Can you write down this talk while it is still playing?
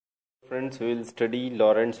friends, we will study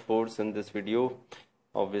Lorentz force in this video.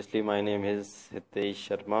 Obviously, my name is Hitesh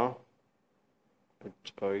Sharma,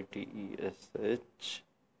 Hitesh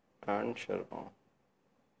and Sharma.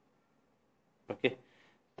 Okay,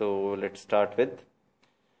 so let's start with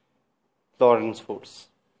Lorentz force.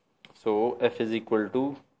 So F is equal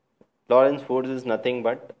to Lorentz force is nothing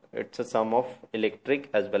but it's a sum of electric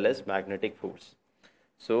as well as magnetic force.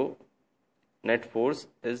 So net force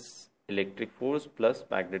is electric force plus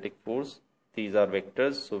magnetic force. These are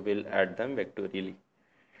vectors, so we'll add them vectorially.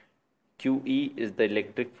 QE is the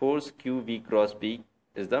electric force, QV cross B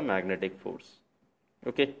is the magnetic force.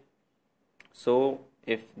 Okay, so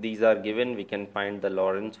if these are given, we can find the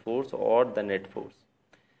Lorentz force or the net force.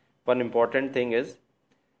 One important thing is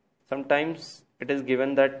sometimes it is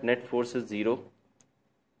given that net force is 0.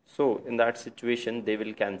 So in that situation they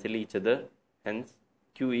will cancel each other, hence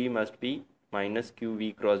QE must be minus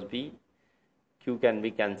QV cross B. Q can be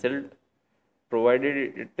cancelled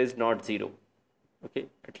provided it is not 0. Okay,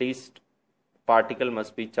 at least particle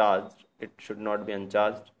must be charged, it should not be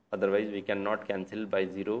uncharged, otherwise we cannot cancel by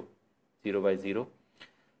 0 by 0.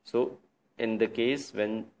 So in the case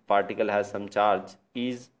when particle has some charge, E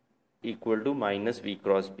is equal to minus V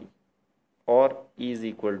cross B or E is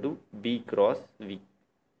equal to B cross V.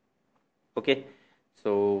 Okay,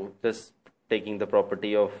 so just taking the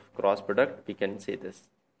property of cross product, we can say this.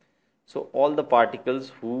 So all the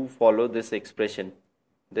particles who follow this expression,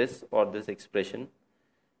 this expression,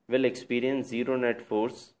 will experience zero net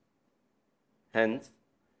force, hence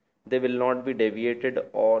they will not be deviated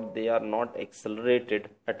or they are not accelerated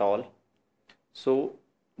at all. So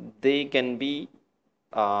they can be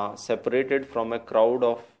separated from a crowd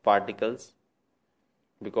of particles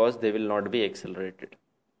because they will not be accelerated.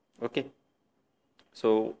 Okay,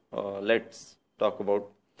 so let's talk about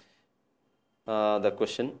the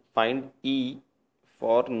question. Find E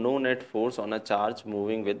for no net force on a charge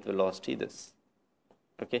moving with velocity this.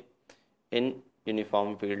 Okay, in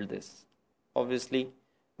uniform field this. Obviously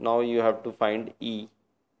now you have to find E.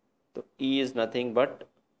 So E is nothing but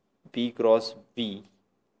B cross V.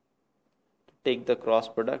 Take the cross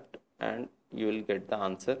product and you will get the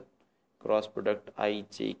answer. Cross product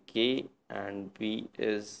IJK and B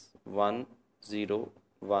is 1, 0,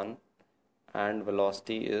 1 and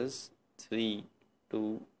velocity is 3,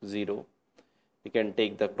 2, 0. You can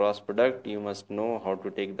take the cross product. You must know how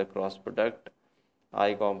to take the cross product.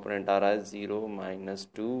 I component आ रहा है 0 minus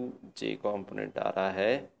 2, J component आ रहा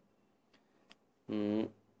है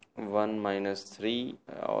 1 minus 3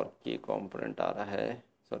 और K component आ रहा है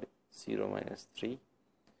 0 minus 3.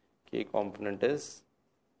 K component is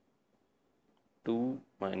 2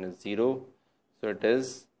 minus 0. So it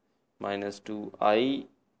is minus 2I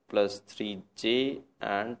plus 3J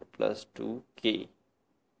and plus 2K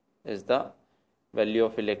is the value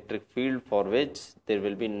of electric field for which there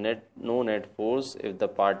will be no net force if the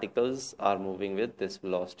particles are moving with this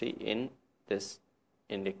velocity in this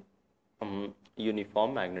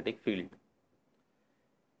uniform magnetic field.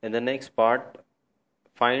 In the next part,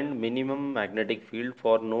 find minimum magnetic field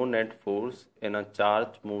for no net force in a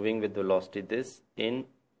charge moving with velocity this in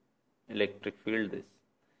electric field this.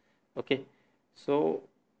 Okay, so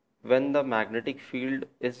when the magnetic field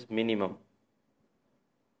is minimum,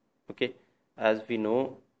 okay, as we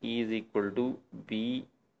know E is equal to B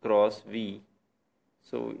cross V.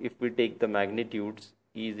 So if we take the magnitudes,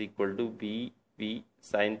 E is equal to B V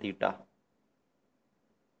sin theta.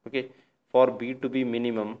 Okay, for B to be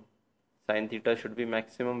minimum, sin theta should be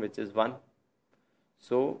maximum, which is 1.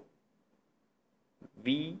 So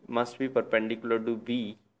V must be perpendicular to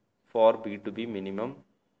B for B to be minimum.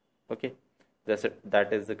 Okay,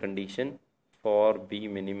 that is the condition for B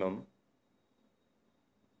minimum.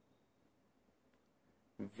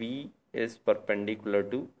 V is perpendicular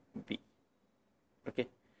to B. Okay,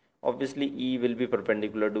 obviously E will be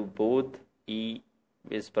perpendicular to both. E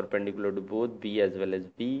is perpendicular to both B as well as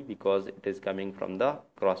B because it is coming from the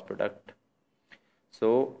cross product.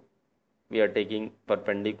 So we are taking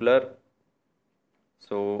perpendicular,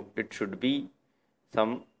 so it should be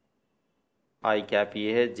some I cap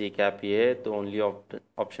ये है, J cap ये है, तो only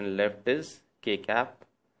option left is K cap.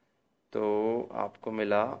 तो आपको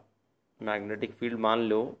मिला magnetic field, मान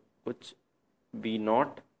लो कुछ B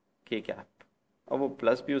नॉट K कैप. अब वो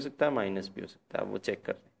प्लस भी हो सकता है माइनस भी हो सकता है, वो चेक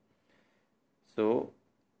कर लें. सो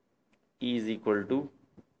E is equal to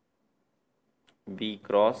B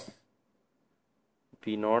cross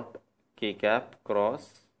B not K cap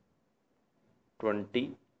cross 20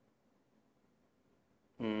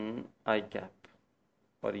 I cap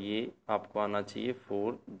और ये आपको आना चाहिए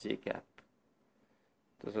 4 J कैप.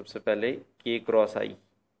 तो सबसे पहले K क्रॉस I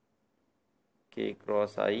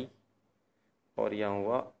और यहाँ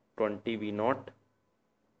हुआ 20v0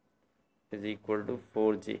 is equal to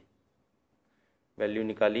 4j। Value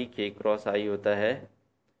निकाली, k क्रॉस i होता है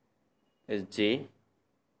इस j,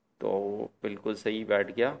 तो बिल्कुल सही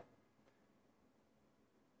बैठ गया।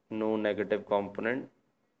 No negative component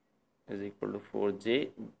is equal to 4j,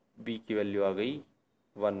 b की वैल्यू आ गई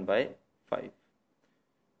 1/5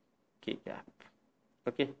 k cap.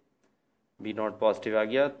 Okay, b0 positive आ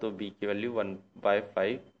गया तो b की वैल्यू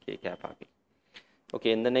 1/5 k कैप आ गई।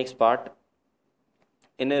 Okay, in the next part,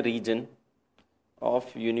 in A reason of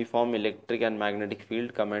uniform electric and magnetic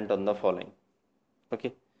field, comment on the following।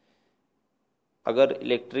 Okay, अगर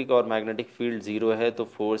electric और magnetic field zero है तो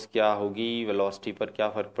force क्या होगी, वेलोसिटी पर क्या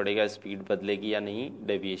फर्क पड़ेगा, स्पीड बदलेगी या नहीं,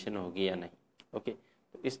 डेविएशन होगी या नहीं। ओके,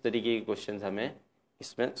 तो इस तरीके के क्वेश्चंस हमें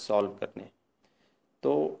इसमें सॉल्व करने हैं।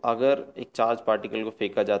 तो अगर एक चार्ज पार्टिकल को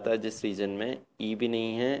फेंका जाता है जिस रीजन में ई भी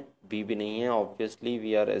नहीं है, बी भी नहीं है, obviously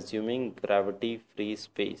we are assuming gravity free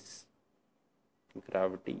space,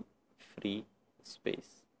 gravity free space.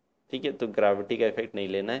 ठीक है, तो ग्रेविटी का इफेक्ट नहीं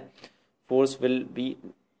लेना है। Force will be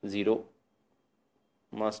zero,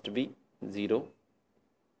 must be zero,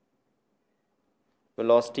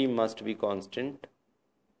 velocity must be constant,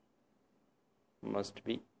 must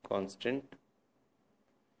be constant,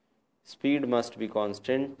 speed must be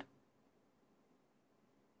constant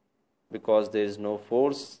because there is no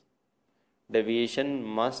force, deviation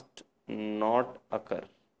must not occur.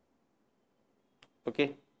 Okay,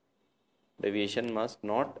 deviation must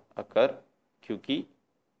not occur क्योंकि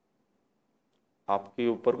आपके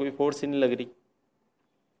ऊपर कोई force ही नहीं लग रही।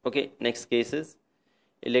 Okay, next cases,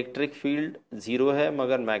 electric field zero है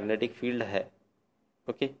मगर magnetic field है।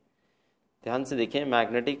 ओके, ध्यान से देखें,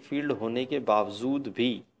 मैग्नेटिक फील्ड होने के बावजूद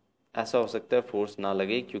भी ऐसा हो सकता है फोर्स ना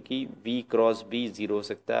लगे, क्योंकि v क्रॉस b जीरो हो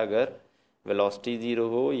सकता है अगर वेलोसिटी जीरो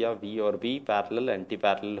हो या v और b पैरेलल एंटी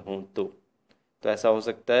पैरेलल हो तो ऐसा हो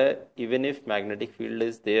सकता है। Even if magnetic field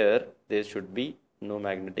is there should be no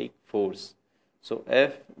magnetic force. So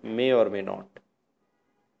F may or may not,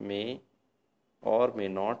 may or may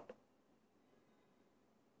not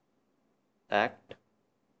act,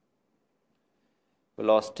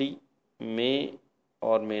 velocity may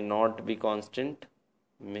or may not be constant,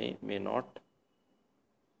 may not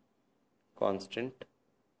constant,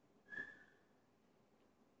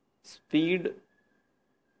 speed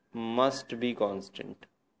must be constant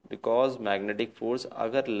because magnetic force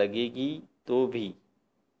अगर लगेगी तो भी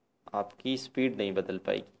आपकी speed नहीं बदल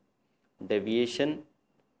पाएगी। Deviation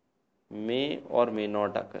में और may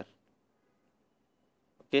not occur,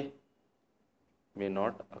 okay, may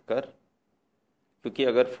not occur, क्योंकि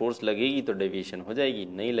अगर फोर्स लगेगी तो डेविएशन हो जाएगी,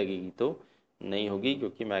 नहीं लगेगी तो नहीं होगी,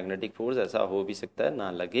 क्योंकि मैग्नेटिक फोर्स ऐसा हो भी सकता है ना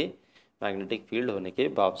लगे मैग्नेटिक फील्ड होने के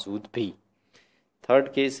बावजूद भी।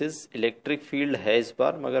 Third case is electric field है इस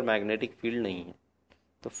बार मगर मैग्नेटिक फील्ड नहीं है,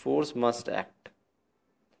 तो फोर्स मस्ट एक्ट,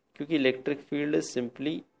 क्योंकि electric field is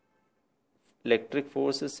simply, electric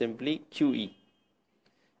force is simply QE।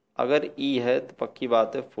 अगर E है तो पक्की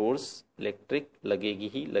बात है फोर्स इलेक्ट्रिक लगेगी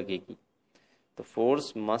ही लगेगी, तो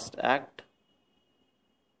force must act,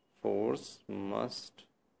 force must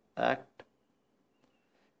act,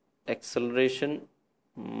 acceleration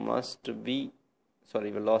must be,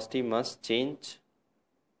 sorry, velocity must change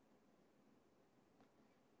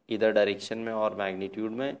इधर डायरेक्शन में और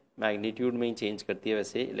मैग्नीट्यूड में ही चेंज करती है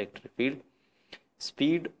वैसे electric field.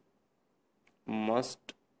 Speed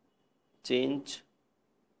must change,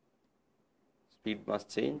 speed must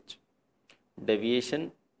change, deviation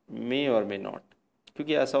मे और मे नॉट,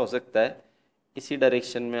 क्योंकि ऐसा हो सकता है इसी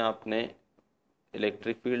डायरेक्शन में आपने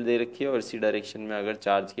इलेक्ट्रिक फील्ड दे रखी है और इसी डायरेक्शन में अगर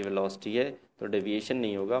चार्ज की वेलोसिटी है तो डेविएशन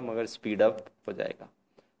नहीं होगा मगर स्पीड अप हो जाएगा,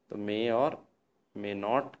 तो मे और मे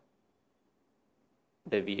नॉट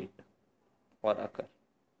डेविएट और अकर।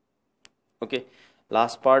 ओके,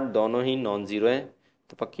 लास्ट पार्ट, दोनों ही नॉन जीरो हैं,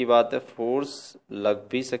 तो पक्की बात है फोर्स लग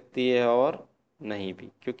भी सकती है और नहीं भी,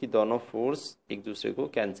 क्योंकि दोनों फोर्स एक दूसरे को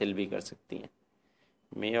कैंसिल भी कर सकती हैं।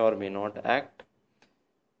 मे और मे नॉट एक्ट,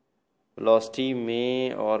 वेलोसिटी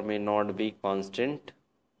मे और may not be constant,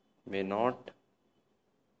 may not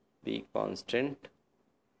be constant,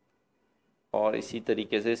 और इसी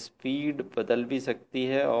तरीके से स्पीड बदल भी सकती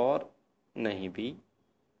है और नहीं भी,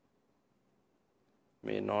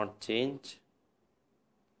 मे नॉट चेंज,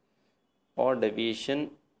 और डेविएशन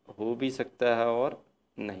हो भी सकता है और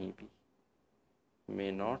नहीं भी,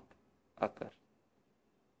 मे नॉट अकर।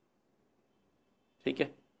 ठीक है,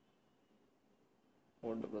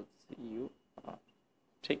 OCCUR।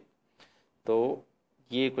 ठीक, तो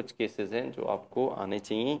ये कुछ केसेस हैं जो आपको आने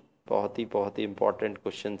चाहिए, बहुत ही इंपॉर्टेंट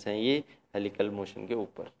क्वेश्चंस हैं ये हेलिकल मोशन के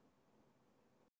ऊपर।